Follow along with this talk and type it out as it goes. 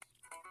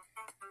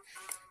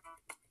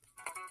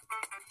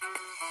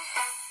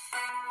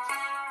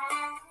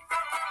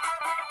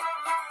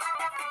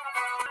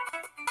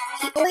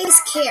Always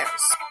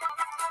Cares.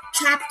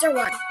 Chapter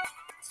 1.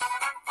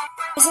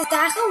 Mrs.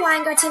 Dacha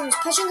Weingarten was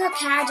pushing her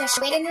carriage as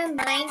she waited in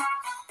line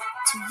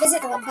to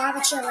visit the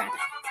Lubavitcher Rebbe.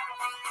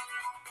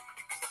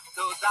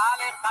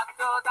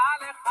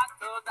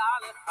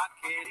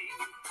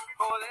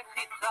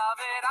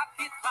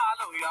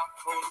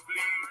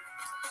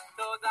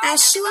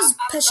 As she was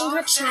pushing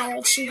her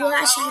child, she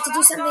realized she had to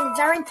do something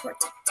very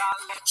important.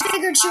 She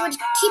figured she would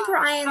keep her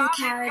eye on the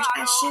carriage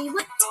as she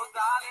went.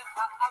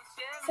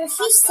 For a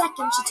few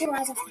seconds, she took her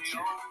eyes off the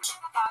carriage.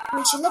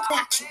 When she looked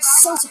back, she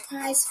was so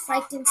surprised,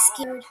 frightened,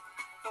 scared,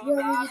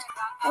 worried,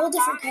 all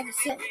different kinds of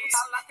feelings,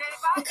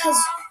 because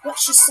what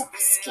she saw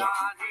scared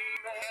her.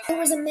 There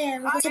was a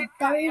man with his head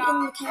buried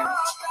in the carriage.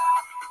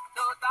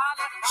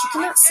 She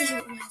could not see who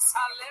it was,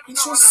 and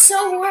she was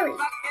so worried.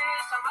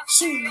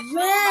 She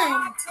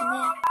ran to the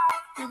man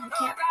in her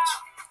carriage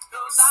to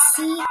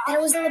see that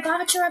it was the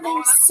Lubavitcher Rebbe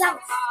himself.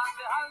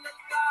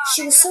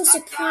 She was so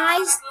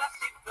surprised,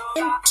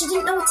 and she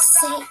didn't know what to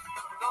say.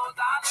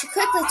 She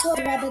quickly told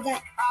the Rebbe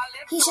that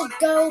he should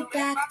go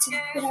back to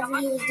whatever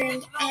he was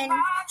doing, and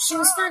she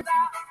was fine.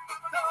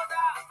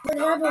 When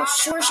the Rebbe was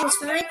sure she was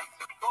fine,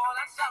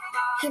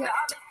 he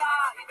left.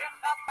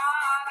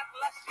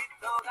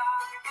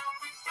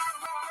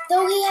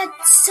 Though he had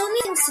so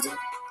many things to do,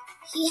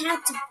 he had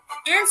to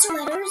answer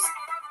letters,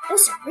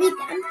 also read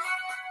them,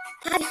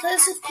 have fun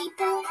with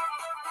people,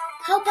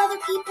 help other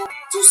people,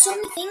 do so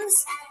many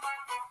things.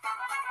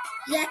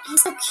 Yet he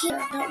still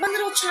cared about one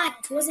little child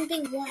who wasn't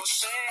being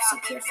watched so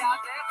carefully.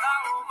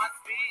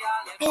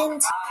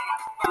 And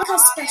look how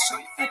special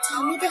our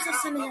Talmidei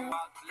Chachamim,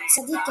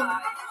 Tzaddikim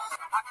are.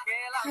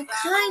 How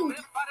kind,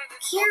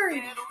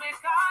 caring,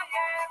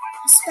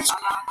 how special.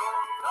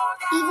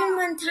 Even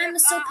when time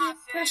was so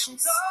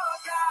precious,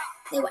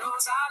 they went,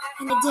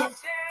 and they did it.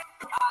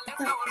 I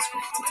thought it was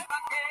right to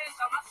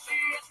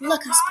do.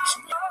 Look how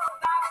special they are.